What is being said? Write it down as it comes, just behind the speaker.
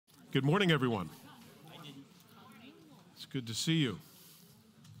Good morning, everyone. It's good to see you.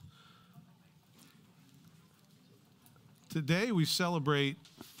 Today we celebrate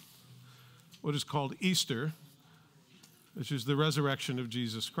what is called Easter, which is the resurrection of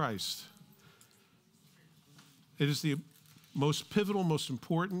Jesus Christ. It is the most pivotal, most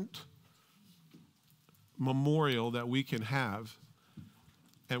important memorial that we can have,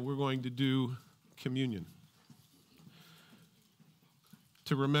 and we're going to do communion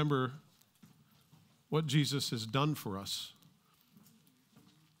to remember what Jesus has done for us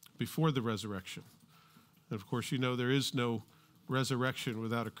before the resurrection. And of course, you know there is no resurrection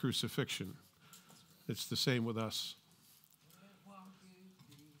without a crucifixion. It's the same with us.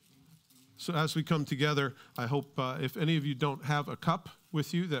 So as we come together, I hope if any of you don't have a cup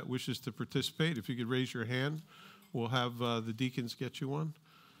with you that wishes to participate, if you could raise your hand, we'll have the deacons get you one.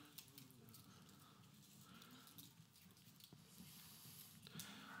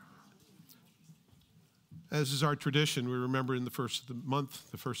 As is our tradition, we remember in the first of the month,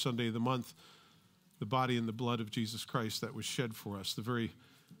 the first Sunday of the month, the body and the blood of Jesus Christ that was shed for us. The very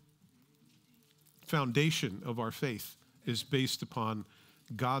foundation of our faith is based upon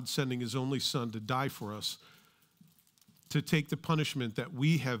God sending his only Son to die for us, to take the punishment that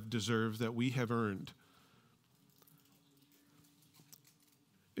we have deserved, that we have earned.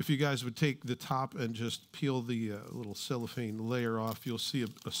 If you guys would take the top and just peel the little cellophane layer off, you'll see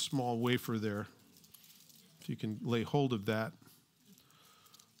a small wafer there. If you can lay hold of that.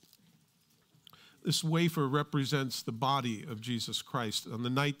 This wafer represents the body of Jesus Christ. On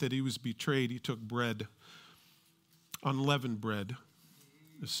the night that he was betrayed, he took bread, unleavened bread,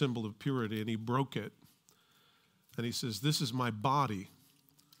 a symbol of purity, and he broke it. And he says, "This is my body,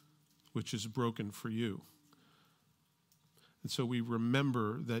 which is broken for you." And so we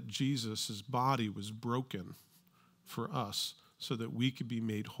remember that Jesus' body was broken for us so that we could be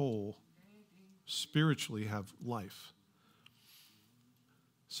made whole, spiritually have life.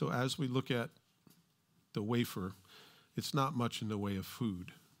 So as we look at the wafer, it's not much in the way of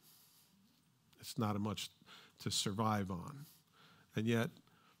food. It's not much to survive on. And yet,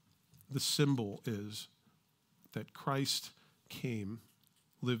 the symbol is that Christ came,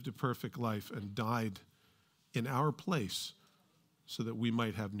 lived a perfect life, and died in our place so that we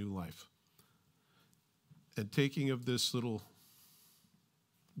might have new life. And taking of this little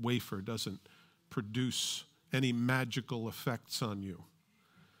wafer doesn't produce any magical effects on you.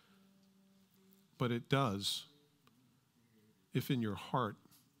 But it does if in your heart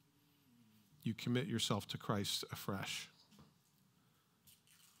you commit yourself to Christ afresh.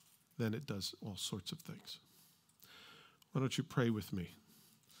 Then it does all sorts of things. Why don't you pray with me?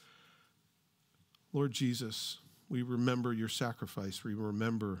 Lord Jesus, we remember your sacrifice. We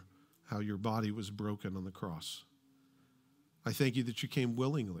remember how your body was broken on the cross. I thank you that you came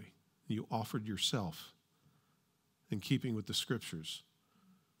willingly. You offered yourself in keeping with the scriptures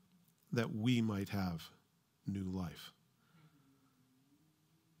that we might have new life.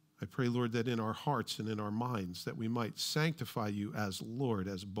 I pray, Lord, that in our hearts and in our minds that we might sanctify you as Lord,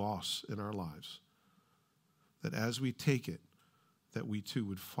 as boss in our lives. That as we take it, that we too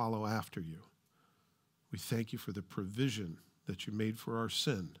would follow after you. We thank you for the provision that you made for our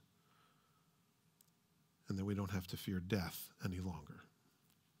sin and that we don't have to fear death any longer.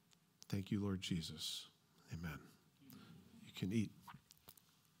 Thank you, Lord Jesus. Amen. You can eat.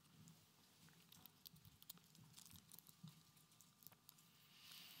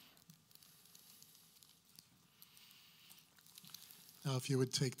 Now, if you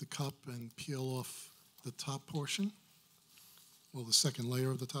would take the cup and peel off the top portion, well, the second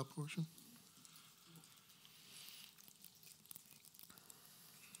layer of the top portion.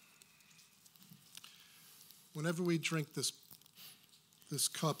 Whenever we drink this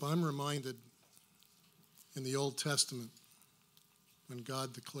cup, I'm reminded in the Old Testament when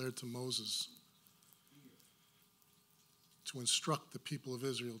God declared to Moses to instruct the people of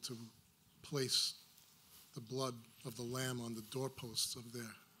Israel to place the blood of the lamb on the doorposts of their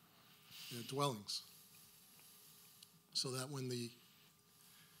dwellings, so that when the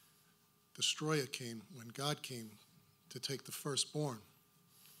destroyer came, when God came to take the firstborn,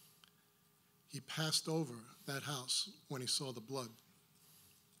 he passed over that house when he saw the blood.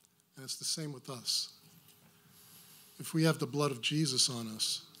 And it's the same with us. If we have the blood of Jesus on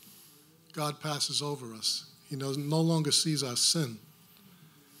us, God passes over us. He no longer sees our sin.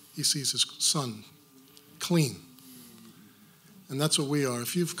 He sees his Son clean. And that's what we are.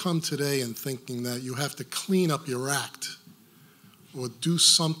 If you've come today and thinking that you have to clean up your act or do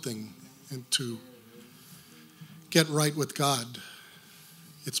something and to get right with God,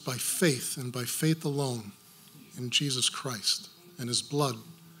 it's by faith and by faith alone in Jesus Christ and his blood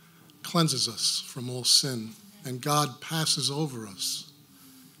cleanses us from all sin, and God passes over us.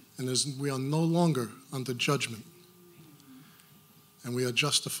 And we are no longer under judgment. And we are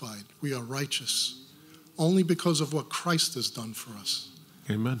justified. We are righteous. Only because of what Christ has done for us.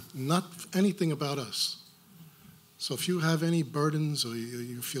 Amen. Not anything about us. So if you have any burdens or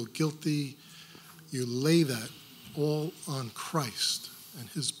you feel guilty, you lay that all on Christ, and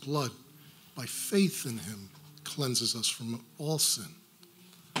his blood, by faith in him, cleanses us from all sin.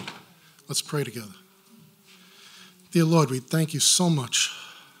 Let's pray together. Dear Lord, we thank you so much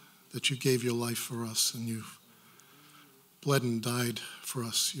that you gave your life for us and you bled and died for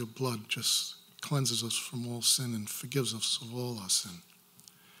us. Your blood just cleanses us from all sin and forgives us of all our sin.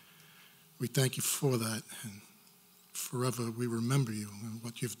 We thank you for that, and forever we remember you and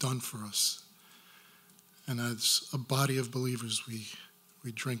what you've done for us. And as a body of believers,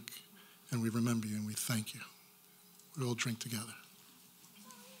 we drink and we remember you and we thank you. We all drink together.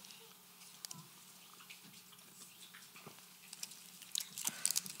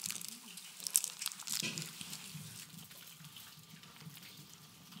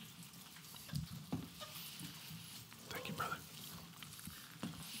 Thank you, brother.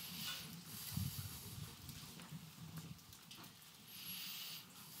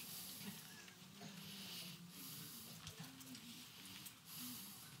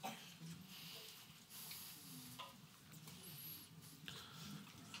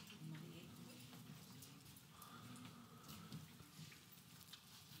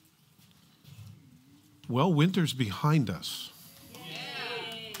 Well, winter's behind us.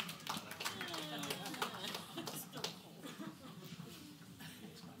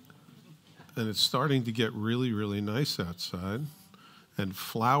 And it's starting to get really, really nice outside. And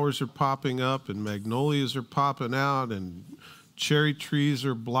flowers are popping up, and magnolias are popping out, and cherry trees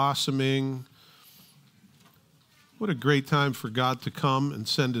are blossoming. What a great time for God to come and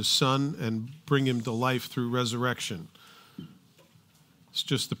send his son and bring him to life through resurrection. It's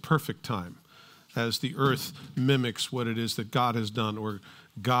just the perfect time as the earth mimics what it is that God has done, or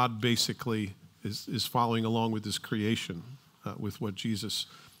God basically is following along with his creation, with what Jesus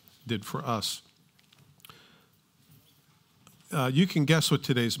did for us. You can guess what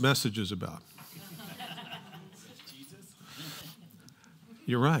today's message is about.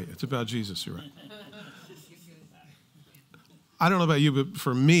 You're right. It's about Jesus. You're right. I don't know about you, but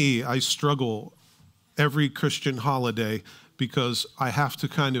for me, I struggle every Christian holiday because I have to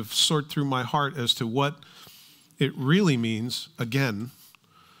kind of sort through my heart as to what it really means, again,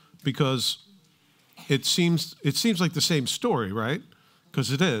 because it seems like the same story, right?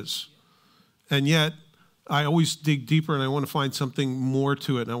 Because it is. And yet, I always dig deeper and I want to find something more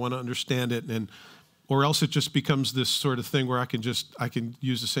to it and I want to understand it, or else it just becomes this sort of thing where I can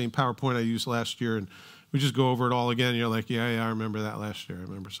use the same PowerPoint I used last year and we just go over it all again. And you're like, yeah, I remember that last year.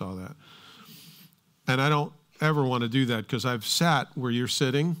 I saw that. And I don't ever want to do that because I've sat where you're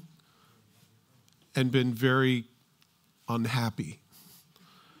sitting and been very unhappy.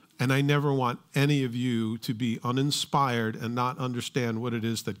 And I never want any of you to be uninspired and not understand what it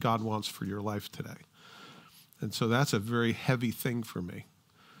is that God wants for your life today. And so that's a very heavy thing for me.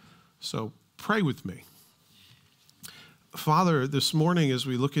 So pray with me. Father, this morning as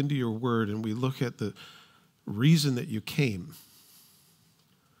we look into your word and we look at the reason that you came,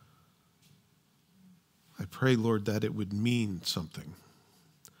 I pray, Lord, that it would mean something,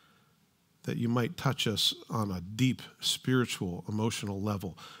 that you might touch us on a deep spiritual, emotional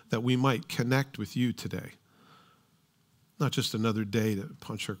level, that we might connect with you today. Not just another day to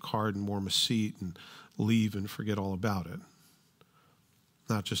punch our card and warm a seat and leave and forget all about it.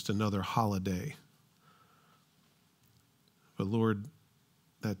 Not just another holiday. But Lord,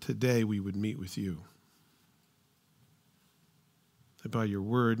 that today we would meet with you. That by your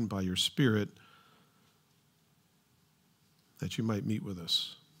word and by your spirit, that you might meet with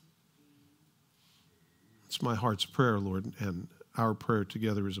us. It's my heart's prayer, Lord, and our prayer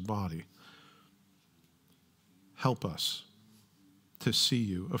together as a body. Help us to see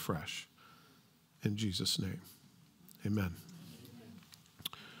you afresh. In Jesus' name, amen.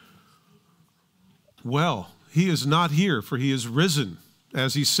 Well, he is not here, for he is risen,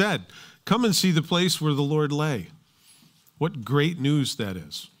 as he said. Come and see the place where the Lord lay. What great news that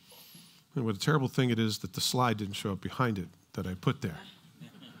is. And what a terrible thing it is that the slide didn't show up behind it that I put there.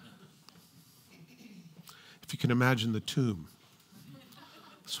 If you can imagine the tomb,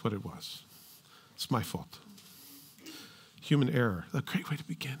 that's what it was. It's my fault. Human error, a great way to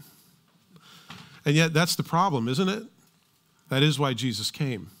begin. And yet that's the problem, isn't it? That is why Jesus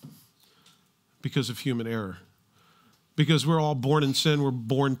came, because of human error. Because we're all born in sin, we're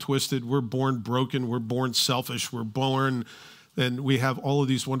born twisted, we're born broken, we're born selfish, we're born And we have all of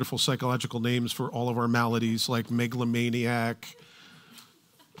these wonderful psychological names for all of our maladies, like megalomaniac,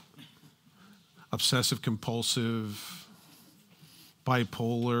 obsessive compulsive,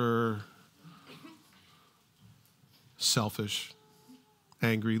 bipolar, selfish,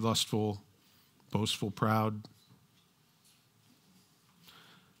 angry, lustful, boastful, proud.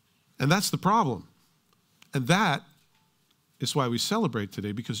 And that's the problem. And that is why we celebrate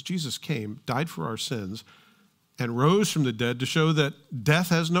today, because Jesus came, died for our sins, and rose from the dead to show that death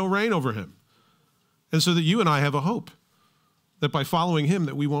has no reign over him. And so that you and I have a hope that by following him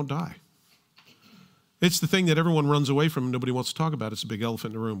that we won't die. It's the thing that everyone runs away from and nobody wants to talk about. It's a big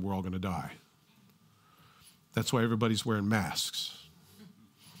elephant in the room. We're all going to die. That's why everybody's wearing masks.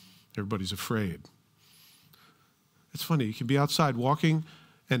 Everybody's afraid. It's funny. You can be outside walking,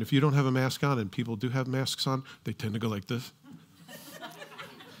 and if you don't have a mask on, and people do have masks on, they tend to go like this.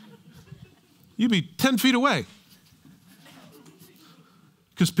 You'd be 10 feet away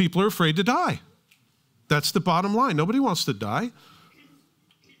because people are afraid to die. That's the bottom line. Nobody wants to die.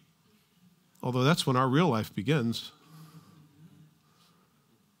 Although that's when our real life begins.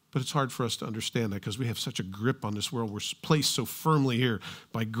 But it's hard for us to understand that because we have such a grip on this world. We're placed so firmly here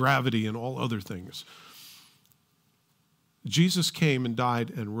by gravity and all other things. Jesus came and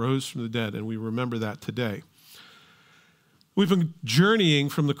died and rose from the dead, and we remember that today. We've been journeying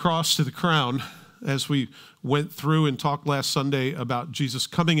from the cross to the crown as we went through and talked last Sunday about Jesus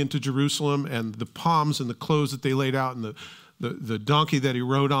coming into Jerusalem and the palms and the clothes that they laid out and the donkey that he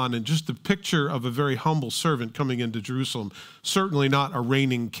rode on, and just the picture of a very humble servant coming into Jerusalem, certainly not a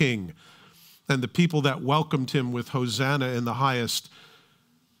reigning king. And the people that welcomed him with Hosanna in the highest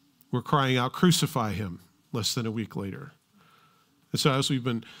were crying out, "Crucify him," less than a week later. And so as we've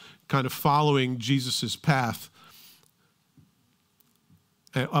been kind of following Jesus' path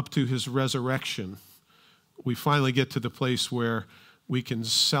up to his resurrection, we finally get to the place where we can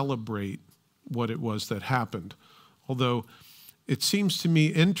celebrate what it was that happened. Although it seems to me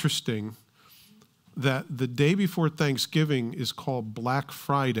interesting that the day before Thanksgiving is called Black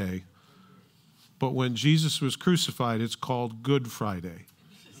Friday, but when Jesus was crucified, it's called Good Friday.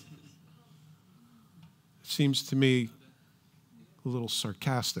 It seems to me a little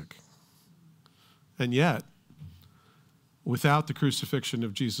sarcastic. And yet, without the crucifixion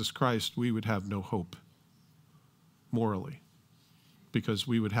of Jesus Christ, we would have no hope morally, because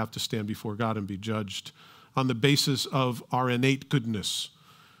we would have to stand before God and be judged on the basis of our innate goodness,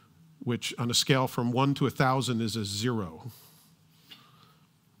 which on a scale from 1 to 1,000 is a 0.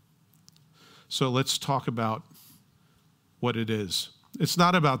 So let's talk about what it is. It's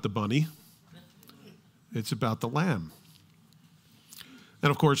not about the bunny. It's about the lamb. And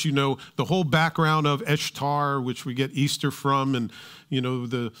of course, you know the whole background of Ishtar, which we get Easter from, and you know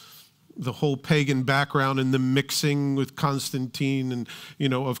the whole pagan background and the mixing with Constantine and, you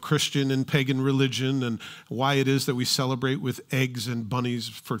know, of Christian and pagan religion, and why it is that we celebrate with eggs and bunnies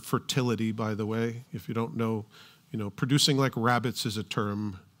for fertility, by the way. If you don't know, you know, producing like rabbits is a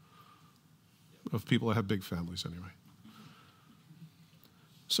term of people that have big families anyway.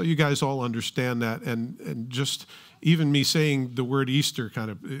 So you guys all understand that, and just even me saying the word Easter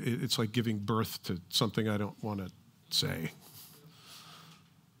kind of, it's like giving birth to something I don't want to say.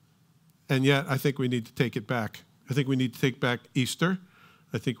 And yet, I think we need to take it back. I think we need to take back Easter.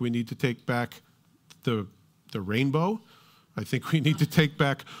 I think we need to take back the rainbow. I think we need to take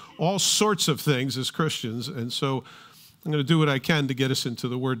back all sorts of things as Christians. And so I'm going to do what I can to get us into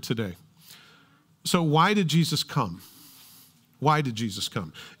the Word today. So why did Jesus come? Why did Jesus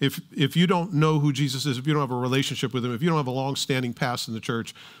come? If you don't know who Jesus is, if you don't have a relationship with him, if you don't have a long-standing past in the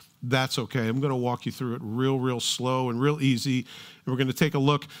church, that's okay. I'm going to walk you through it real slow and real easy. And we're going to take a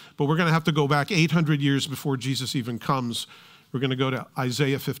look, but we're going to have to go back 800 years before Jesus even comes. We're going to go to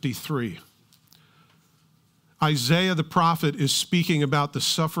Isaiah 53. Isaiah the prophet is speaking about the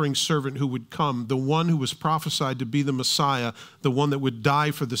suffering servant who would come, the one who was prophesied to be the Messiah, the one that would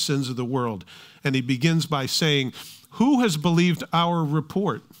die for the sins of the world. And he begins by saying, "Who has believed our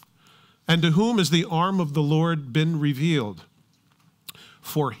report? And to whom has the arm of the Lord been revealed?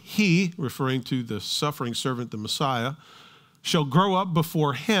 For he," referring to the suffering servant, the Messiah, "shall grow up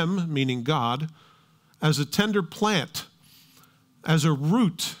before him," meaning God, "as a tender plant, as a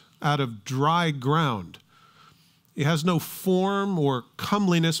root out of dry ground. He has no form or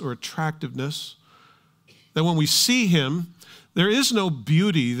comeliness or attractiveness, that when we see him, there is no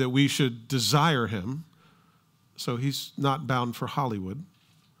beauty that we should desire him." So he's not bound for Hollywood.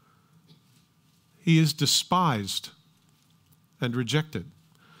 "He is despised and rejected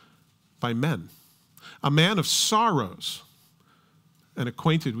by men, a man of sorrows and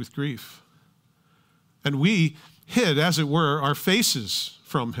acquainted with grief. And we hid, as it were, our faces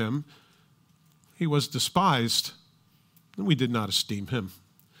from him. He was despised, and we did not esteem him.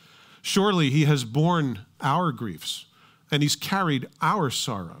 Surely he has borne our griefs, and he's carried our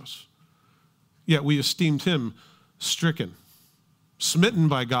sorrows. Yet we esteemed him stricken, smitten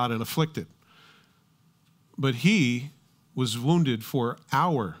by God, and afflicted. But he was wounded for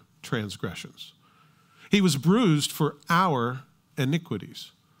our transgressions. He was bruised for our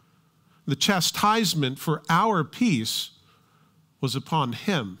iniquities. The chastisement for our peace was upon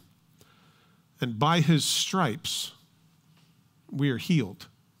him, and by his stripes we are healed.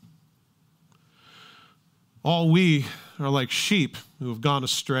 All we are like sheep who have gone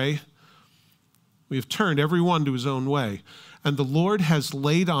astray. We have turned every one to his own way, and the Lord has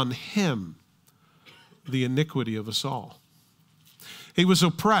laid on him the iniquity of us all. He was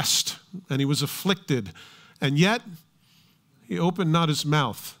oppressed and he was afflicted, and yet he opened not his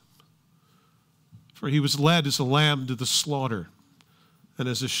mouth. For he was led as a lamb to the slaughter, and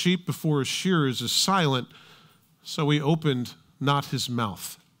as a sheep before his shearers is silent, so he opened not his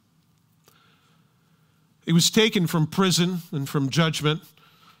mouth. He was taken from prison and from judgment,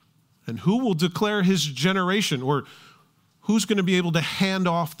 and who will declare his generation, or who's going to be able to hand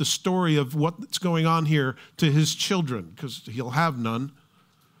off the story of what's going on here to his children? Because he'll have none.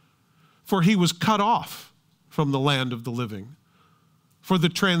 For he was cut off from the land of the living. For the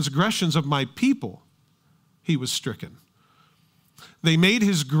transgressions of my people he was stricken. They made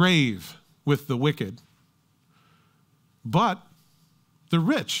his grave with the wicked, but the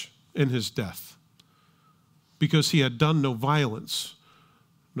rich in his death, because he had done no violence,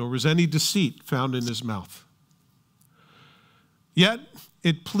 nor was any deceit found in his mouth. Yet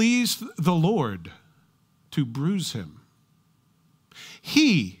it pleased the Lord to bruise him.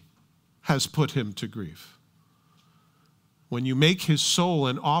 He has put him to grief. When you make his soul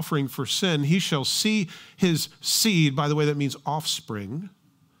an offering for sin, he shall see his seed, by the way, that means offspring,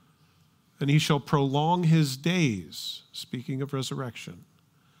 and he shall prolong his days, speaking of resurrection.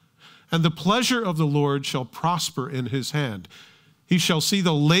 And the pleasure of the Lord shall prosper in his hand. He shall see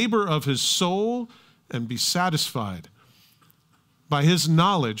the labor of his soul and be satisfied. By his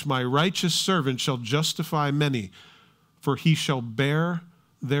knowledge, my righteous servant shall justify many, for he shall bear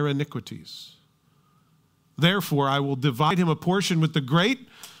their iniquities. Therefore, I will divide him a portion with the great,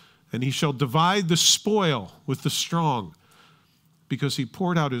 and he shall divide the spoil with the strong, because he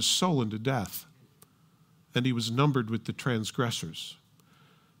poured out his soul into death, and he was numbered with the transgressors.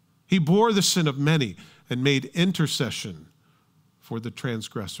 He bore the sin of many and made intercession for the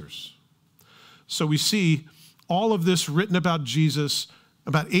transgressors. So we see all of this written about Jesus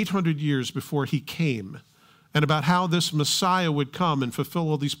about 800 years before he came, and about how this Messiah would come and fulfill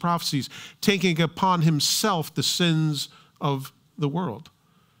all these prophecies, taking upon himself the sins of the world.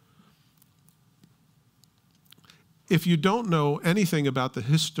 If you don't know anything about the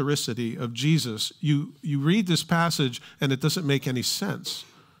historicity of Jesus, you read this passage and it doesn't make any sense.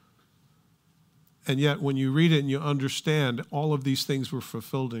 And yet when you read it and you understand all of these things were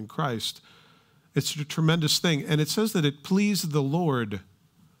fulfilled in Christ, it's a tremendous thing. And it says that it pleased the Lord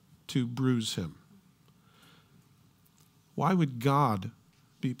to bruise him. Why would God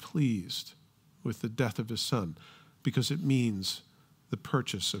be pleased with the death of his son? Because it means the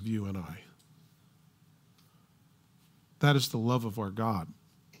purchase of you and I. That is the love of our God.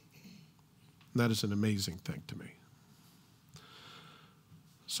 And that is an amazing thing to me.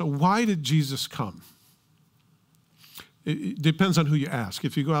 So why did Jesus come? It depends on who you ask.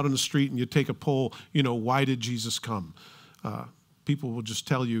 If you go out on the street and you take a poll, why did Jesus come? People will just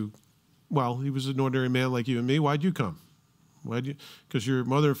tell you, well, he was an ordinary man like you and me. Why'd you come? Because your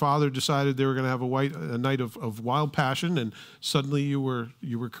mother and father decided they were going to have a night of wild passion, and suddenly you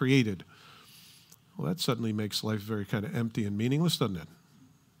were created. Well, that suddenly makes life very kind of empty and meaningless, doesn't it?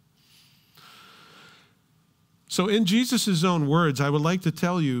 So in Jesus' own words, I would like to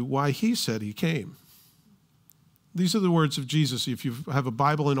tell you why he said he came. These are the words of Jesus. If you have a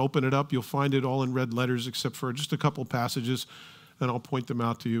Bible and open it up, you'll find it all in red letters except for just a couple passages, and I'll point them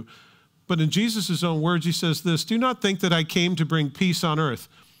out to you. But in Jesus' own words, he says this: do not think that I came to bring peace on earth.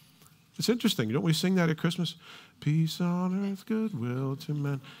 It's interesting. Don't we sing that at Christmas? Peace on earth, goodwill to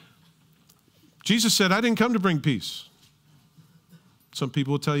men. Jesus said, I didn't come to bring peace. Some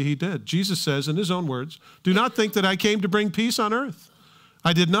people will tell you he did. Jesus says in his own words, do not think that I came to bring peace on earth.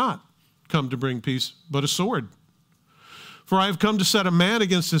 I did not come to bring peace, but a sword. For I have come to set a man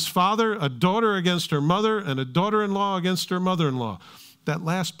against his father, a daughter against her mother, and a daughter-in-law against her mother-in-law. That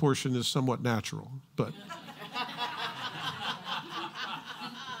last portion is somewhat natural, but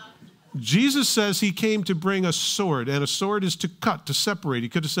Jesus says he came to bring a sword, and a sword is to cut, to separate. He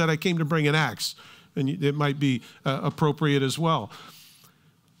could have said, I came to bring an axe, and it might be appropriate as well.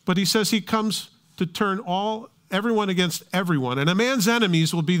 But he says he comes to turn everyone against everyone, and a man's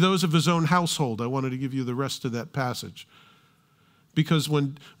enemies will be those of his own household. I wanted to give you the rest of that passage. Because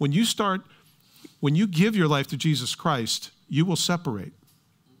when you give your life to Jesus Christ, you will separate.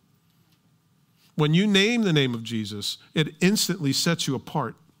 When you name the name of Jesus, it instantly sets you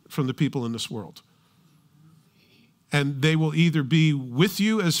apart from the people in this world. And they will either be with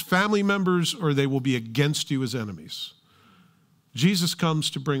you as family members or they will be against you as enemies. Jesus comes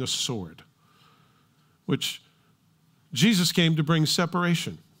to bring a sword, which Jesus came to bring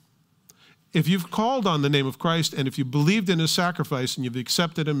separation. If you've called on the name of Christ and if you believed in his sacrifice and you've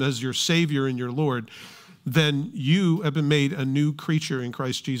accepted him as your Savior and your Lord, then you have been made a new creature in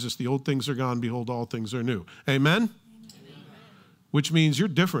Christ Jesus. The old things are gone. Behold, all things are new. Amen? Amen. Which means you're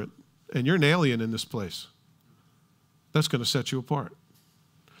different and you're an alien in this place. That's going to set you apart.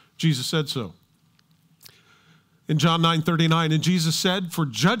 Jesus said so. In John 9:39, and Jesus said, for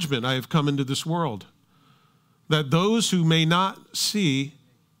judgment I have come into this world, that those who may not see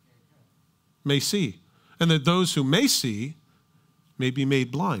may see, and that those who may see may be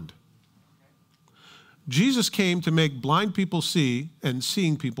made blind. Jesus came to make blind people see and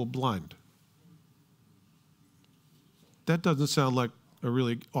seeing people blind. That doesn't sound like a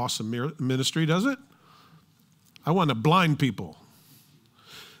really awesome ministry, does it? I want to blind people.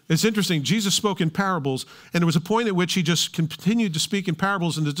 It's interesting, Jesus spoke in parables, and there was a point at which he just continued to speak in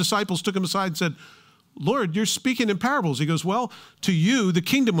parables, and the disciples took him aside and said, Lord, you're speaking in parables. He goes, well, to you, the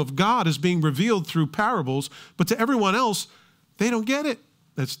kingdom of God is being revealed through parables, but to everyone else, they don't get it.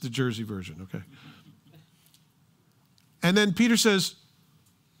 That's the Jersey version, okay? And then Peter says,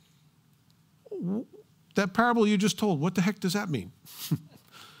 that parable you just told, what the heck does that mean?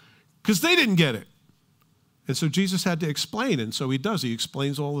 Because they didn't get it. And so Jesus had to explain, and so he does. He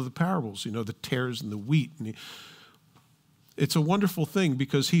explains all of the parables, you know, the tares and the wheat. And it's a wonderful thing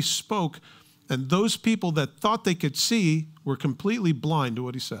because he spoke, and those people that thought they could see were completely blind to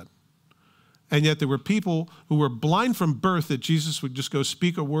what he said. And yet there were people who were blind from birth that Jesus would just go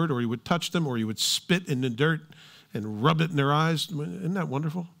speak a word, or he would touch them, or he would spit in the dirt and rub it in their eyes. Isn't that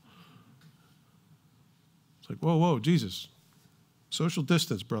wonderful? It's like, whoa, whoa, Jesus. Social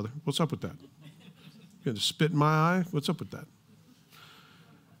distance, brother. What's up with that? You're going to spit in my eye? What's up with that?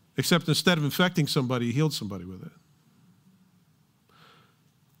 Except instead of infecting somebody, he healed somebody with it.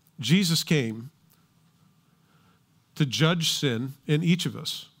 Jesus came to judge sin in each of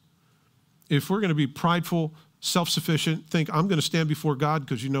us. If we're going to be prideful, self-sufficient, think, I'm going to stand before God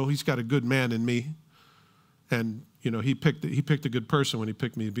because, you know, he's got a good man in me. And, you know, he picked a good person when he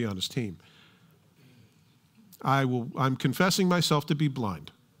picked me to be on his team. I'm confessing myself to be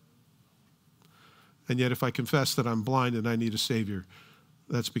blind. And yet if I confess that I'm blind and I need a Savior,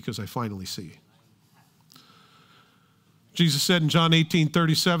 that's because I finally see. Jesus said in John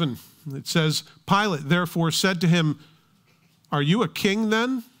 18:37, it says, Pilate therefore said to him, are you a king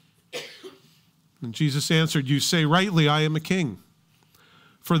then? And Jesus answered, you say rightly, I am a king.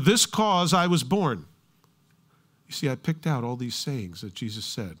 For this cause I was born. You see, I picked out all these sayings that Jesus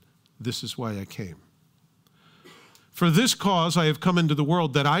said. This is why I came. For this cause I have come into the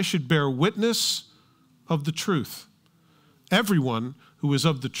world, that I should bear witness of the truth. Everyone who is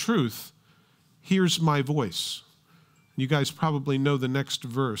of the truth hears my voice. You guys probably know the next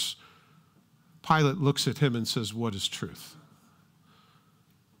verse. Pilate looks at him and says, what is truth?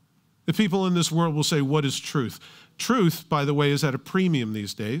 The people in this world will say, what is truth? Truth, by the way, is at a premium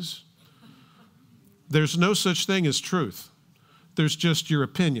these days. There's no such thing as truth. There's just your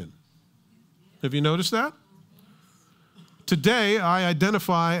opinion. Have you noticed that? Today, I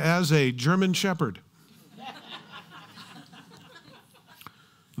identify as a German Shepherd.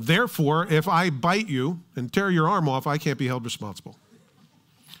 Therefore, if I bite you and tear your arm off, I can't be held responsible.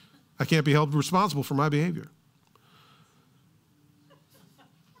 I can't be held responsible for my behavior.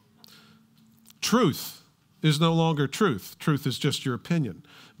 Truth is no longer truth. Truth is just your opinion.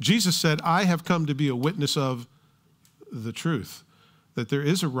 Jesus said, I have come to be a witness of the truth, that there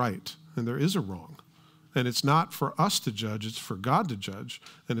is a right and there is a wrong. And it's not for us to judge, it's for God to judge,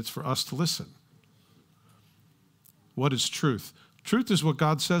 and it's for us to listen. What is truth? Truth is what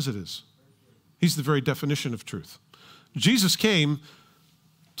God says it is. He's the very definition of truth. Jesus came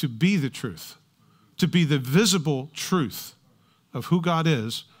to be the truth, to be the visible truth of who God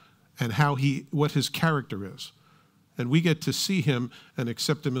is and what his character is. And we get to see him and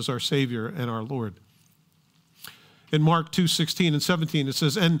accept him as our Savior and our Lord. In Mark 2:16 and 17, it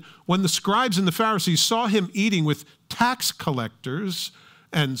says, and when the scribes and the Pharisees saw him eating with tax collectors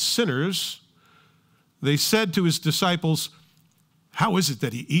and sinners, they said to his disciples, How is it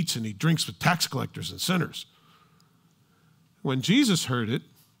that he eats and he drinks with tax collectors and sinners? When Jesus heard it,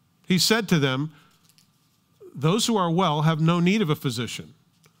 he said to them, those who are well have no need of a physician,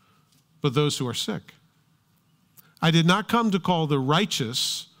 but those who are sick. I did not come to call the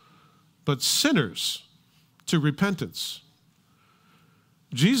righteous, but sinners to repentance.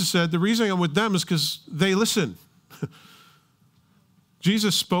 Jesus said, the reason I'm with them is because they listen.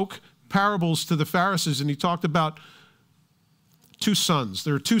 Jesus spoke parables to the Pharisees, and he talked about two sons.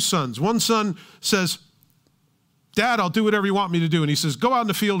 There are two sons. One son says, Dad, I'll do whatever you want me to do. And he says, go out in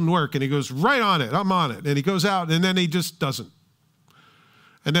the field and work. And he goes, right on it, I'm on it. And he goes out, and then he just doesn't.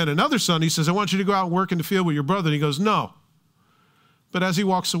 And then another son, he says, I want you to go out and work in the field with your brother. And he goes, no. But as he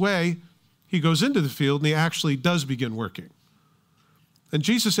walks away, he goes into the field, and he actually does begin working. And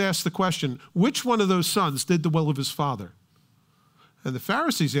Jesus asked the question, which one of those sons did the will of his father? And the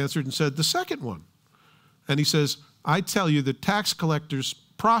Pharisees answered and said, the second one. And he says, I tell you, the tax collectors,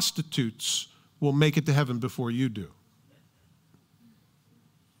 prostitutes, will make it to heaven before you do.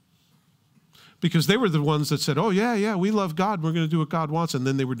 Because they were the ones that said, oh, yeah, we love God. We're going to do what God wants. And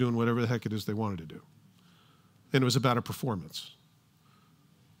then they were doing whatever the heck it is they wanted to do. And it was about a performance.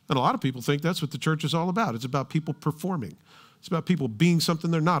 And a lot of people think that's what the church is all about. It's about people performing. It's about people being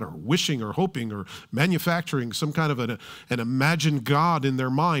something they're not, or wishing, or hoping, or manufacturing some kind of an imagined God in their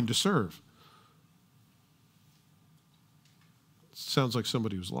mind to serve. Sounds like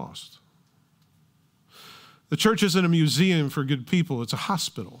somebody who's lost. The church isn't a museum for good people. It's a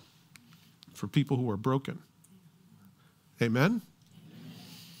hospital for people who are broken. Amen?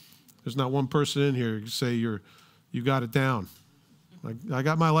 There's not one person in here who can say you got it down. I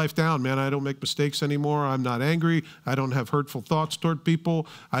got my life down, man. I don't make mistakes anymore. I'm not angry. I don't have hurtful thoughts toward people.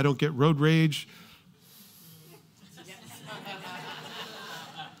 I don't get road rage.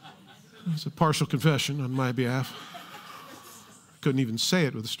 It's a partial confession on my behalf. Couldn't even say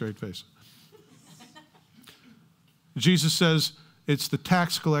it with a straight face. Jesus says it's the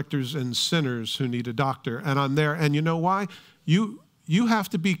tax collectors and sinners who need a doctor, and I'm there. And you know why? You have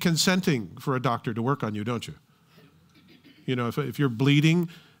to be consenting for a doctor to work on you, don't you? You know, if you're bleeding,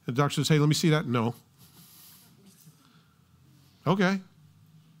 the doctor says, hey, let me see that. No. Okay.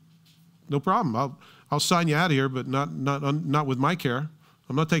 No problem. I'll sign you out of here, but not with my care.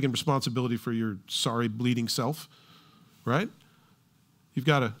 I'm not taking responsibility for your sorry bleeding self, right? You've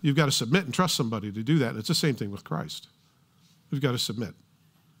got to submit and trust somebody to do that. And it's the same thing with Christ. We've got to submit.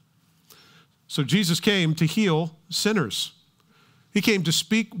 So Jesus came to heal sinners. He came to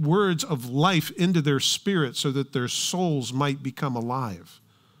speak words of life into their spirit so that their souls might become alive,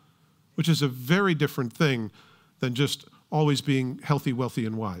 which is a very different thing than just always being healthy, wealthy,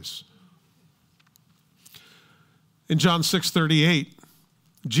 and wise. In John 6:38,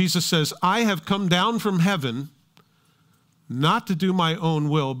 Jesus says, I have come down from heaven not to do my own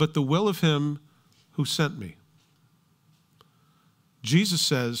will, but the will of him who sent me. Jesus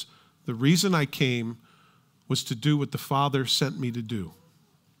says, the reason I came was to do what the Father sent me to do.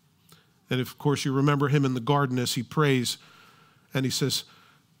 And of course, you remember him in the garden as he prays, and he says,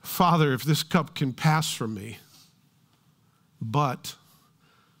 Father, if this cup can pass from me, but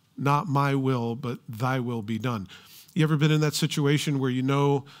not my will, but thy will be done. You ever been in that situation where you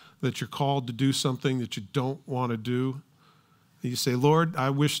know that you're called to do something that you don't want to do? And you say, Lord, I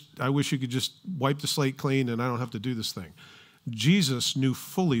wish you could just wipe the slate clean and I don't have to do this thing. Jesus knew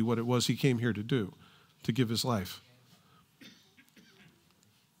fully what it was he came here to do, to give his life.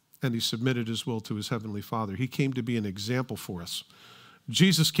 And he submitted his will to his heavenly Father. He came to be an example for us.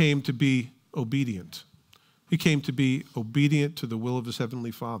 Jesus came to be obedient. He came to be obedient to the will of his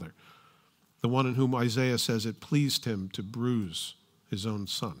heavenly Father, the one in whom Isaiah says it pleased him to bruise his own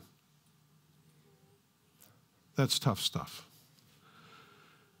son. That's tough stuff.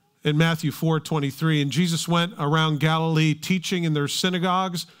 In Matthew 4:23, and Jesus went around Galilee teaching in their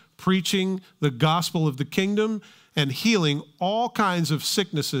synagogues, preaching the gospel of the kingdom, and healing all kinds of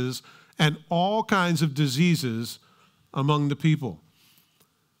sicknesses and all kinds of diseases among the people.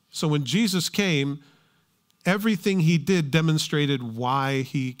 So when Jesus came, everything he did demonstrated why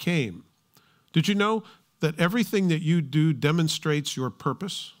he came. Did you know that everything that you do demonstrates your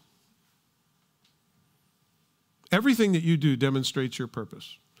purpose? Everything that you do demonstrates your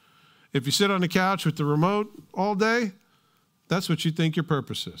purpose. If you sit on the couch with the remote all day, that's what you think your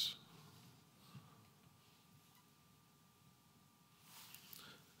purpose is.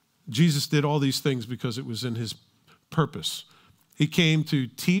 Jesus did all these things because it was in his purpose. He came to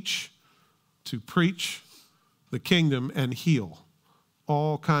teach, to preach the kingdom, and heal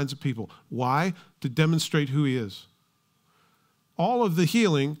all kinds of people. Why? To demonstrate who he is. All of the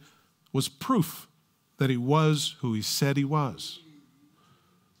healing was proof that he was who he said he was.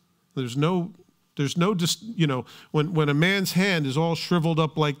 There's no, when a man's hand is all shriveled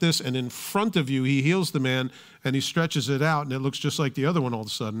up like this and in front of you, he heals the man and he stretches it out and it looks just like the other one all of a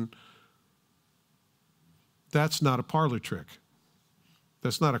sudden. That's not a parlor trick.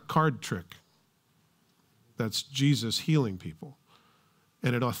 That's not a card trick. That's Jesus healing people.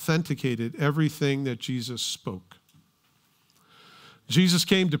 And it authenticated everything that Jesus spoke. Jesus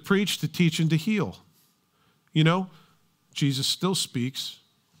came to preach, to teach, and to heal. You know, Jesus still speaks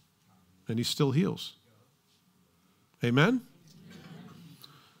and he still heals. Amen?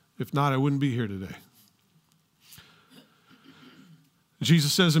 If not, I wouldn't be here today.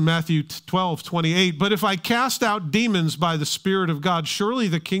 Jesus says in Matthew 12:28, but if I cast out demons by the Spirit of God, surely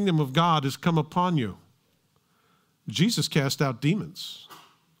the kingdom of God has come upon you. Jesus cast out demons.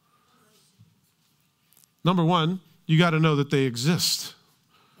 Number one, you got to know that they exist.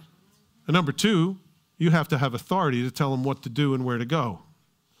 And number two, you have to have authority to tell them what to do and where to go.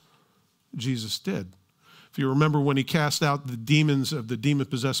 Jesus did. If you remember when he cast out the demons of the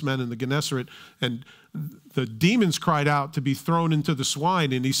demon-possessed men in the Gennesaret, and the demons cried out to be thrown into the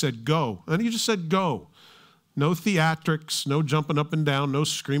swine, and he said, go. And he just said, go. No theatrics, no jumping up and down, no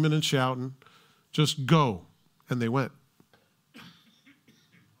screaming and shouting. Just go. And they went.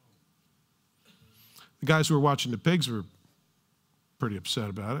 The guys who were watching the pigs were pretty upset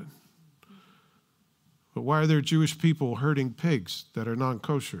about it. But why are there Jewish people herding pigs that are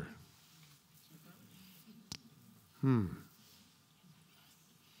non-kosher?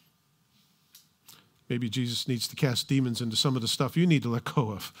 Maybe Jesus needs to cast demons into some of the stuff you need to let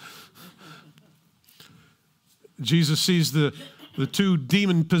go of. Jesus sees the two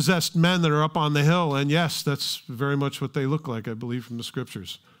demon-possessed men that are up on the hill, and yes, that's very much what they look like, I believe, from the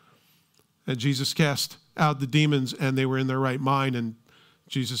scriptures. And Jesus cast out the demons, and they were in their right mind, and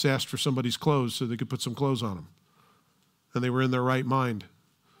Jesus asked for somebody's clothes so they could put some clothes on them. And they were in their right mind.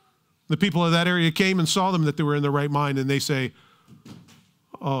 The people of that area came and saw them that they were in their right mind, and they say,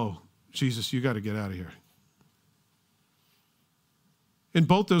 oh, Jesus, you got to get out of here. In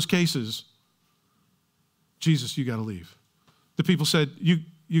both those cases, Jesus, you got to leave. The people said,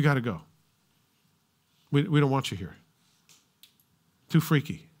 you got to go. We don't want you here. Too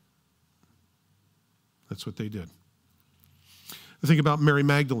freaky. That's what they did. I think about Mary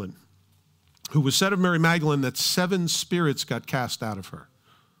Magdalene, who was said of Mary Magdalene that 7 spirits got cast out of her.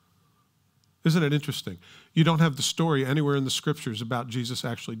 Isn't it interesting? You don't have the story anywhere in the scriptures about Jesus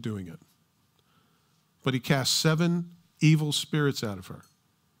actually doing it. But he cast 7 evil spirits out of her.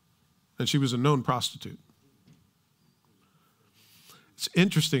 And she was a known prostitute. It's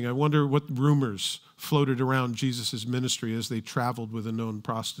interesting. I wonder what rumors floated around Jesus' ministry as they traveled with a known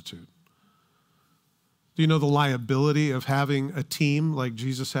prostitute. Do you know the liability of having a team like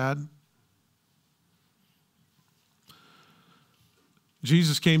Jesus had?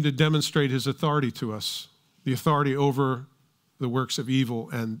 Jesus came to demonstrate his authority to us, the authority over the works of evil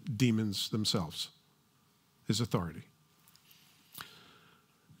and demons themselves, his authority.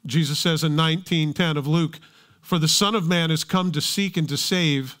 Jesus says in 19:10 of Luke, for the Son of Man has come to seek and to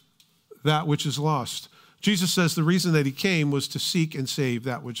save that which is lost. Jesus says the reason that he came was to seek and save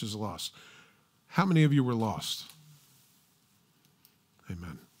that which is lost. How many of you were lost?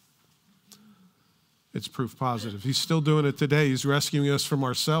 Amen. It's proof positive. He's still doing it today. He's rescuing us from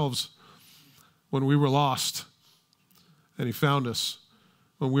ourselves when we were lost. And he found us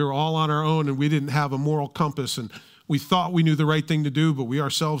when we were all on our own and we didn't have a moral compass and we thought we knew the right thing to do, but we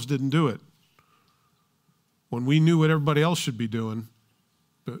ourselves didn't do it. When we knew what everybody else should be doing,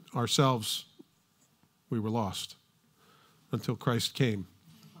 but ourselves, we were lost until Christ came.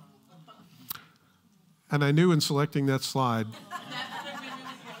 And I knew in selecting that slide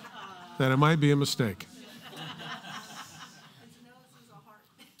that it might be a mistake.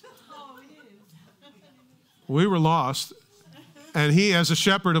 We were lost, and he, as a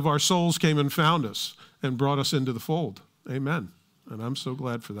shepherd of our souls, came and found us and brought us into the fold. Amen. And I'm so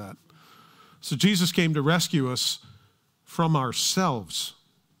glad for that. So Jesus came to rescue us from ourselves.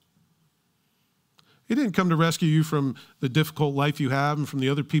 He didn't come to rescue you from the difficult life you have and from the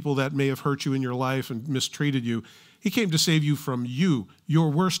other people that may have hurt you in your life and mistreated you. He came to save you from you, your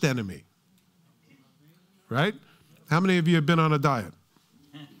worst enemy. Right? How many of you have been on a diet?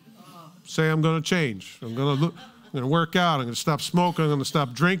 Say, I'm going to change. I'm going to work out. I'm going to stop smoking. I'm going to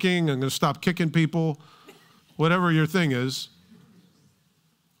stop drinking. I'm going to stop kicking people. Whatever your thing is.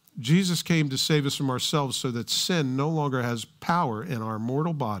 Jesus came to save us from ourselves so that sin no longer has power in our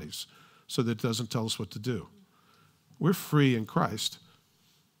mortal bodies, so that it doesn't tell us what to do. We're free in Christ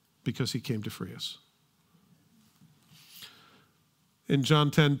because he came to free us. In John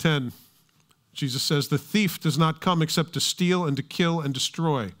 10:10, Jesus says, the thief does not come except to steal and to kill and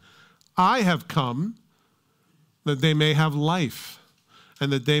destroy. I have come that they may have life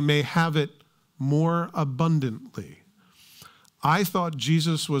and that they may have it more abundantly. I thought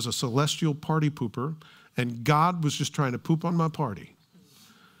Jesus was a celestial party pooper, and God was just trying to poop on my party.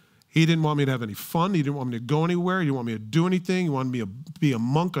 He didn't want me to have any fun. He didn't want me to go anywhere. He didn't want me to do anything. He wanted me to be a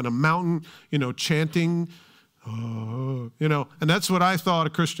monk on a mountain, chanting, and that's what I thought a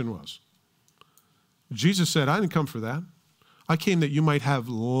Christian was. Jesus said, I didn't come for that. I came that you might have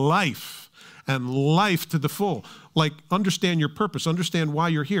life, and life to the full. Like, understand your purpose, understand why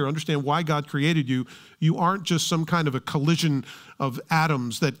you're here, understand why God created you. You aren't just some kind of a collision of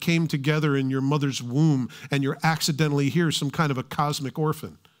atoms that came together in your mother's womb, and you're accidentally here, some kind of a cosmic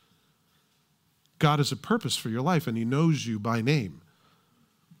orphan. God has a purpose for your life, and he knows you by name.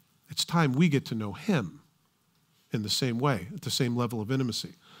 It's time we get to know him in the same way, at the same level of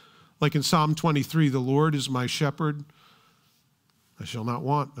intimacy. Like in Psalm 23, the Lord is my shepherd. I shall not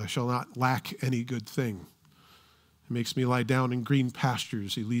want, I shall not lack any good thing. He makes me lie down in green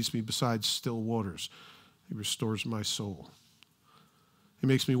pastures. He leads me beside still waters. He restores my soul. He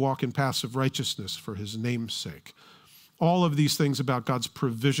makes me walk in paths of righteousness for his name's sake. All of these things about God's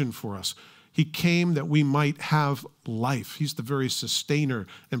provision for us. He came that we might have life. He's the very sustainer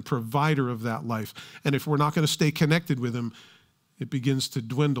and provider of that life. And if we're not going to stay connected with him, it begins to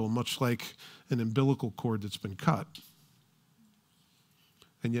dwindle, much like an umbilical cord that's been cut.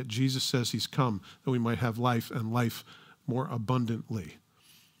 And yet Jesus says he's come that we might have life and life more abundantly.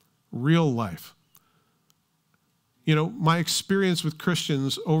 Real life. My experience with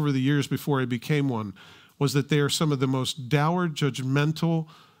Christians over the years before I became one was that they are some of the most dour, judgmental,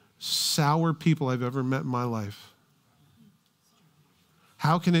 sour people I've ever met in my life.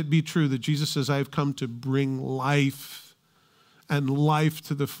 How can it be true that Jesus says, I have come to bring life and life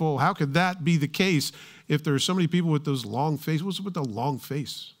to the full? How could that be the case if there are so many people with those long faces? What's with the long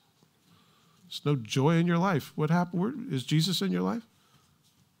face? There's no joy in your life. What happened? Is Jesus in your life?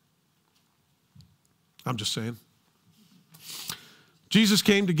 I'm just saying. Jesus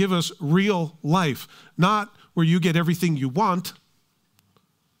came to give us real life, not where you get everything you want,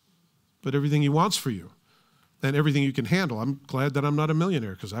 but everything he wants for you and everything you can handle. I'm glad that I'm not a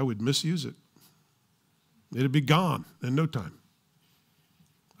millionaire because I would misuse it. It'd be gone in no time.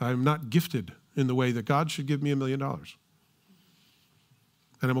 I'm not gifted in the way that God should give me $1 million. And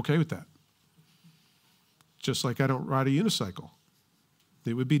I'm okay with that. Just like I don't ride a unicycle.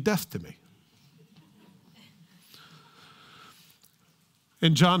 It would be death to me.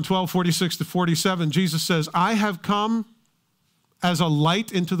 In John 12:46-47, Jesus says, I have come as a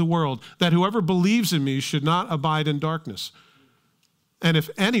light into the world, that whoever believes in me should not abide in darkness. And if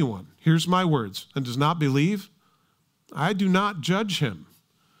anyone hears my words and does not believe, I do not judge him.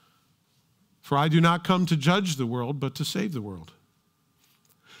 For I do not come to judge the world, but to save the world.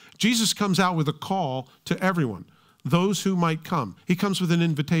 Jesus comes out with a call to everyone, those who might come. He comes with an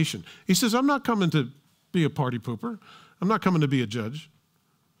invitation. He says, I'm not coming to be a party pooper. I'm not coming to be a judge.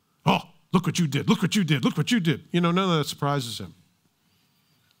 Oh, look what you did. Look what you did. Look what you did. None of that surprises him.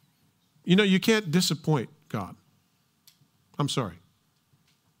 You can't disappoint God. I'm sorry.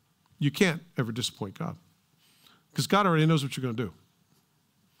 You can't ever disappoint God because God already knows what you're going to do.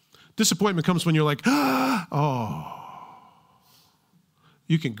 Disappointment comes when you're like, oh.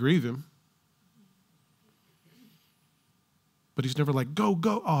 You can grieve him. But he's never like, go.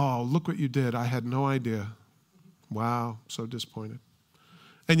 Oh, look what you did. I had no idea. Wow, so disappointed.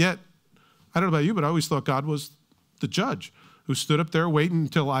 And yet, I don't know about you, but I always thought God was the judge who stood up there waiting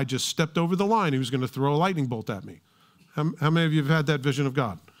until I just stepped over the line. He was going to throw a lightning bolt at me. How many of you have had that vision of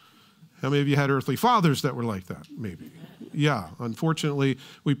God? How many of you had earthly fathers that were like that? Maybe. Yeah, unfortunately,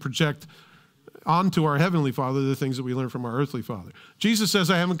 we project onto our heavenly Father the things that we learn from our earthly father. Jesus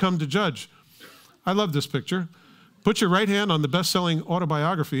says, I haven't come to judge. I love this picture. Put your right hand on the best-selling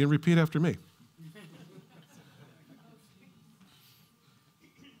autobiography and repeat after me.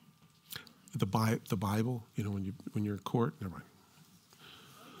 The Bible, when you're in court, never mind.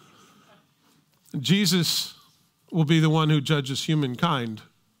 Jesus will be the one who judges humankind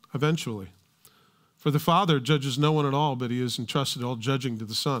eventually. For the Father judges no one at all, but he has entrusted all judging to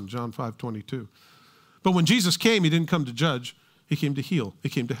the Son, John 5:22. But when Jesus came, he didn't come to judge. He came to heal. He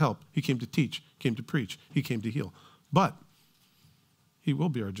came to help. He came to teach. He came to preach. He came to heal. But he will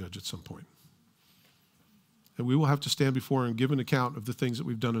be our judge at some point. And we will have to stand before him and give an account of the things that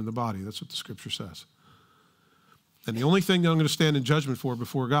we've done in the body. That's what the scripture says. And the only thing that I'm going to stand in judgment for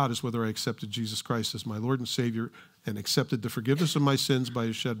before God is whether I accepted Jesus Christ as my Lord and Savior and accepted the forgiveness of my sins by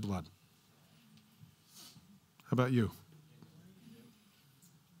his shed blood. How about you?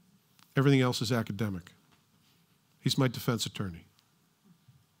 Everything else is academic. He's my defense attorney.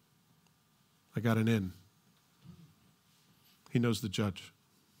 I got an in. He knows the judge.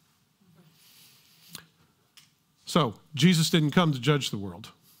 So, Jesus didn't come to judge the world,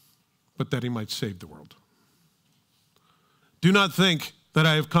 but that he might save the world. Do not think that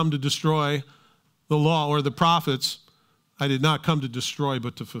I have come to destroy the law or the prophets. I did not come to destroy,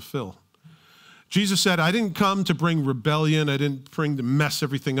 but to fulfill. Jesus said, I didn't come to bring rebellion. I didn't bring to mess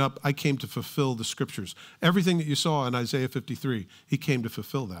everything up. I came to fulfill the scriptures. Everything that you saw in Isaiah 53, he came to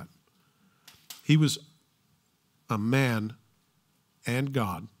fulfill that. He was a man and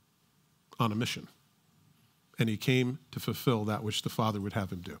God on a mission. And he came to fulfill that which the Father would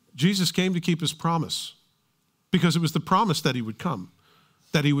have him do. Jesus came to keep his promise because it was the promise that he would come,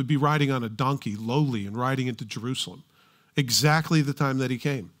 that he would be riding on a donkey, lowly, and riding into Jerusalem, exactly the time that he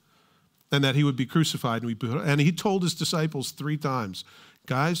came, and that he would be crucified. And he told his disciples 3 times,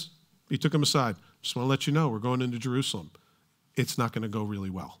 guys, he took them aside, just want to let you know, we're going into Jerusalem. It's not going to go really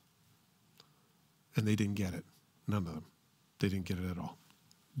well. And they didn't get it. None of them. They didn't get it at all.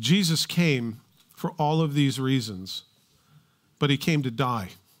 Jesus came for all of these reasons, but he came to die.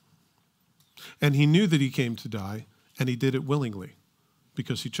 And he knew that he came to die, and he did it willingly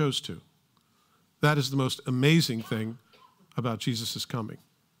because he chose to. That is the most amazing thing about Jesus' coming.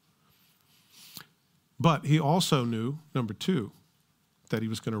 But he also knew, number 2, that he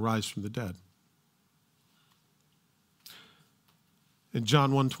was going to rise from the dead. In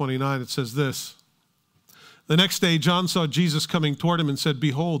John 1:29, it says this, the next day John saw Jesus coming toward him and said,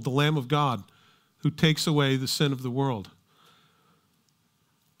 behold, the Lamb of God who takes away the sin of the world.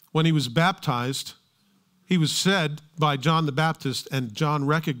 When he was baptized, he was said by John the Baptist, and John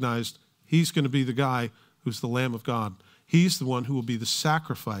recognized he's going to be the guy who's the Lamb of God. He's the one who will be the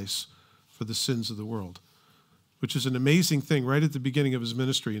sacrifice for the sins of the world, which is an amazing thing right at the beginning of his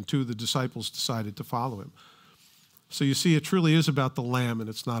ministry, and 2 of the disciples decided to follow him. So you see, it truly is about the lamb, and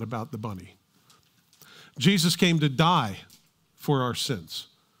it's not about the bunny. Jesus came to die for our sins.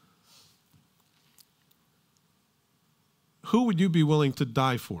 Who would you be willing to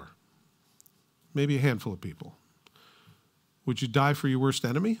die for? Maybe a handful of people. Would you die for your worst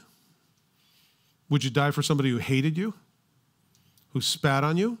enemy? Would you die for somebody who hated you, who spat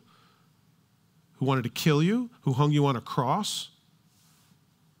on you, who wanted to kill you, who hung you on a cross,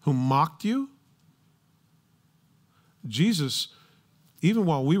 who mocked you? Jesus, even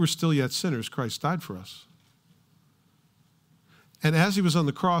while we were still yet sinners, Christ died for us. And as he was on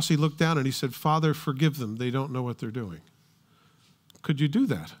the cross, he looked down and he said, Father, forgive them. They don't know what they're doing. Could you do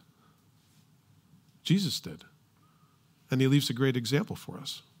that? Jesus did. And he leaves a great example for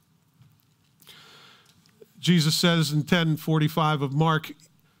us. Jesus says in 10:45 of Mark,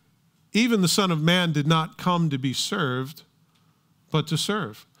 even the Son of Man did not come to be served, but to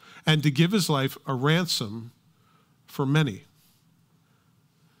serve, and to give his life a ransom for many.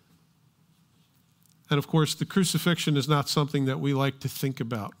 And of course, the crucifixion is not something that we like to think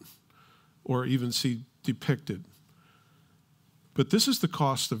about or even see depicted. But this is the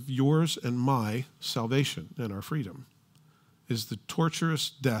cost of yours and my salvation and our freedom, is the torturous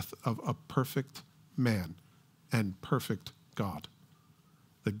death of a perfect man and perfect God.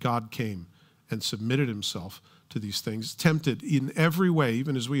 That God came and submitted himself to these things, tempted in every way,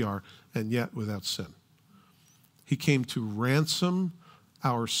 even as we are, and yet without sin. He came to ransom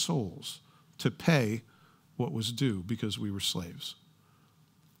our souls, to pay what was due because we were slaves.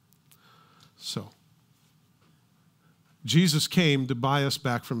 So, Jesus came to buy us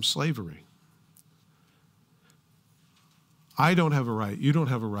back from slavery. I don't have a right, you don't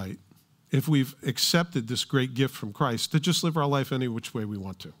have a right, if we've accepted this great gift from Christ, to just live our life any which way we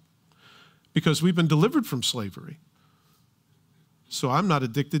want to. Because we've been delivered from slavery. So I'm not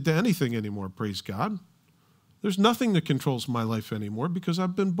addicted to anything anymore, praise God. There's nothing that controls my life anymore because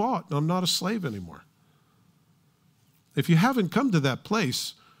I've been bought. I'm not a slave anymore. If you haven't come to that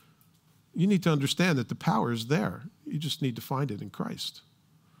place, you need to understand that the power is there. You just need to find it in Christ.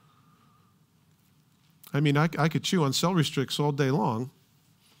 I mean, I could chew on celery sticks all day long,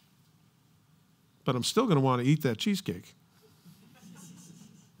 but I'm still going to want to eat that cheesecake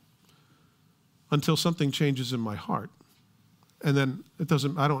until something changes in my heart. And then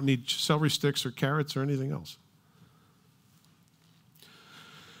I don't need celery sticks or carrots or anything else.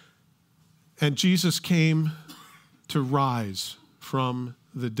 And Jesus came to rise from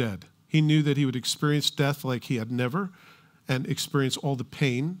the dead. He knew that he would experience death like he had never, and experience all the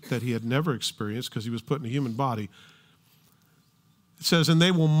pain that he had never experienced because he was put in a human body. It says, and they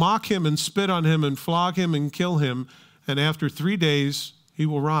will mock him and spit on him and flog him and kill him, and after 3 days he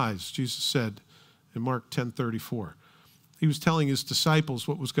will rise, Jesus said in Mark 10:34. He was telling his disciples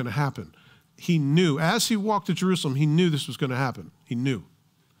what was going to happen. He knew, as he walked to Jerusalem, he knew this was going to happen. He knew.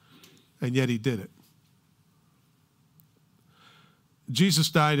 and yet he did it. Jesus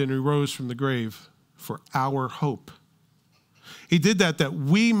died and he rose from the grave for our hope. He did that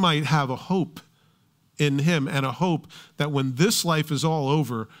we might have a hope in him, and a hope that when this life is all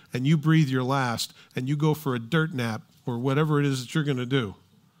over and you breathe your last and you go for a dirt nap or whatever it is that you're going to do,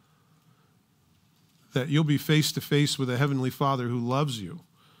 that you'll be face to face with a heavenly Father who loves you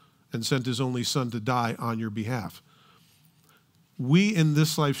and sent his only Son to die on your behalf. We in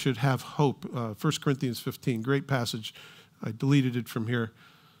this life should have hope. 1 Corinthians 15, great passage. I deleted it from here.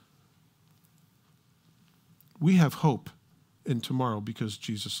 We have hope in tomorrow because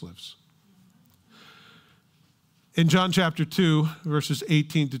Jesus lives. In John chapter 2, verses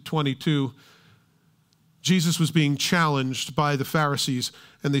 18 to 22, Jesus was being challenged by the Pharisees,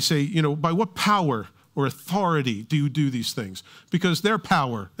 and they say, by what power or authority do you do these things? Because their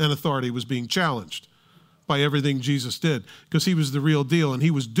power and authority was being challenged by everything Jesus did, because he was the real deal, and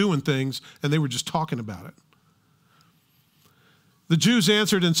he was doing things, and they were just talking about it. The Jews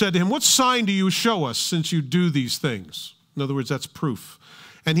answered and said to him, "What sign do you show us since you do these things?" In other words, that's proof.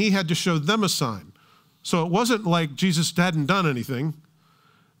 And he had to show them a sign. So it wasn't like Jesus hadn't done anything.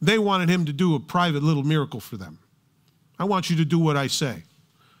 They wanted him to do a private little miracle for them. I want you to do what I say.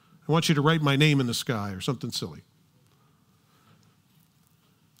 I want you to write my name in the sky or something silly.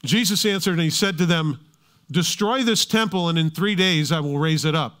 Jesus answered and he said to them, "Destroy this temple and in 3 days I will raise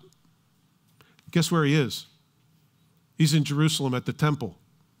it up." Guess where he is? He's in Jerusalem at the temple.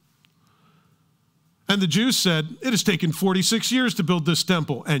 And the Jews said, "It has taken 46 years to build this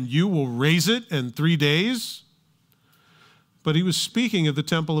temple, and you will raise it in 3 days?" But he was speaking of the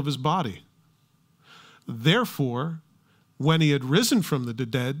temple of his body. Therefore, when he had risen from the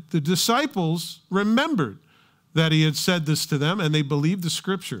dead, the disciples remembered that he had said this to them, and they believed the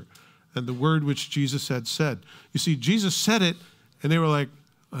scripture and the word which Jesus had said. You see, Jesus said it, and they were like,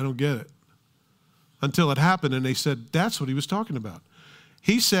 "I don't get it." Until it happened, and they said, that's what he was talking about.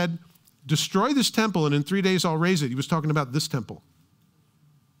 He said, "Destroy this temple, and in 3 days I'll raise it." He was talking about this temple.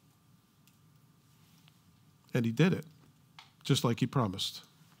 And he did it, just like he promised.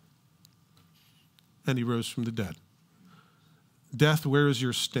 And he rose from the dead. Death, where is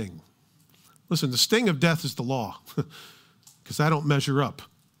your sting? Listen, the sting of death is the law, because I don't measure up.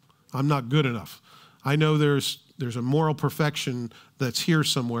 I'm not good enough. I know there's a moral perfection that's here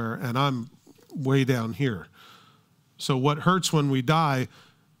somewhere, and I'm way down here. So what hurts when we die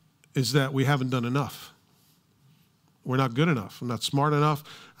is that we haven't done enough. We're not good enough. I'm not smart enough.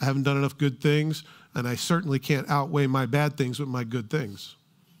 I haven't done enough good things, and I certainly can't outweigh my bad things with my good things,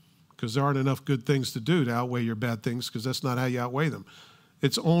 because there aren't enough good things to do to outweigh your bad things, because that's not how you outweigh them.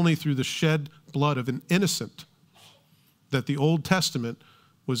 It's only through the shed blood of an innocent that the Old Testament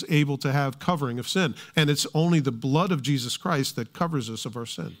was able to have covering of sin. And it's only the blood of Jesus Christ that covers us of our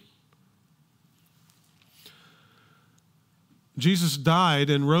sin. Jesus died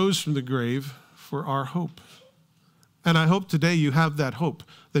and rose from the grave for our hope. And I hope today you have that hope,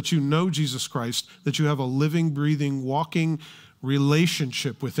 that you know Jesus Christ, that you have a living, breathing, walking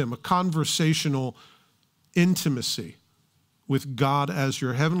relationship with him, a conversational intimacy with God as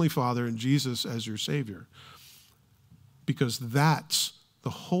your heavenly Father and Jesus as your Savior. Because that's the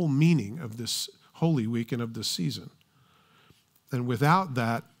whole meaning of this Holy Week and of this season. And without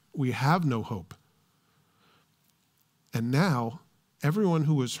that, we have no hope. And now, everyone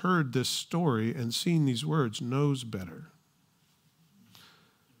who has heard this story and seen these words knows better.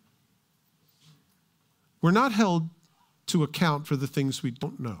 We're not held to account for the things we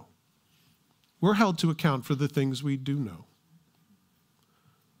don't know. We're held to account for the things we do know.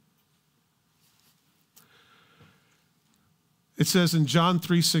 It says in John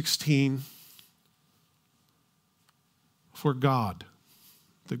 3:16, "For God,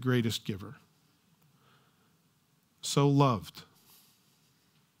 the greatest giver, so loved,"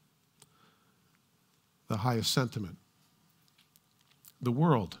 the highest sentiment, the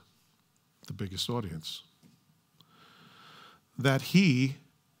world, the biggest audience, that he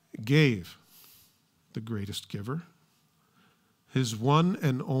gave, the greatest giver, his one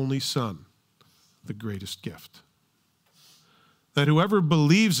and only Son, the greatest gift. That whoever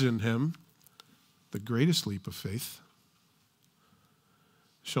believes in him, the greatest leap of faith,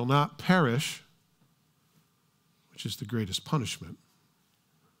 shall not perish, which is the greatest punishment,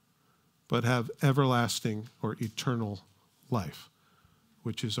 but have everlasting or eternal life,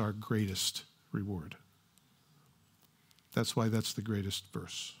 which is our greatest reward. That's why that's the greatest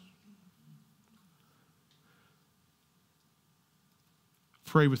verse.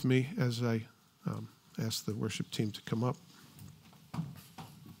 Pray with me as I ask the worship team to come up.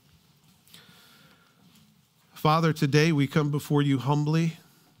 Father, today we come before you humbly,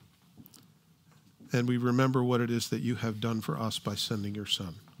 and we remember what it is that you have done for us by sending your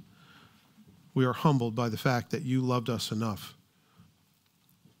Son. We are humbled by the fact that you loved us enough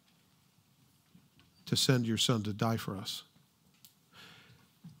to send your Son to die for us.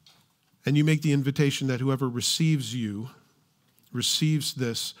 And you make the invitation that whoever receives you receives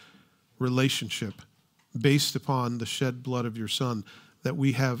this relationship based upon the shed blood of your Son, that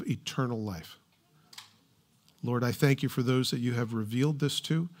we have eternal life. Lord, I thank you for those that you have revealed this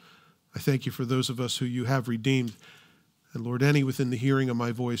to. I thank you for those of us who you have redeemed. And Lord, any within the hearing of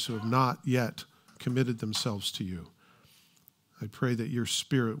my voice who have not yet committed themselves to you, I pray that your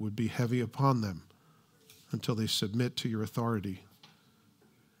Spirit would be heavy upon them until they submit to your authority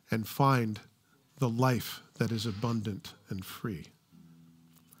and find the life that is abundant and free.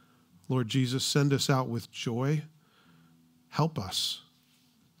 Lord Jesus, send us out with joy. Help us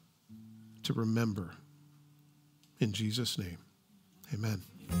to remember. In Jesus' name,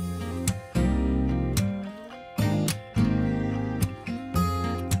 amen.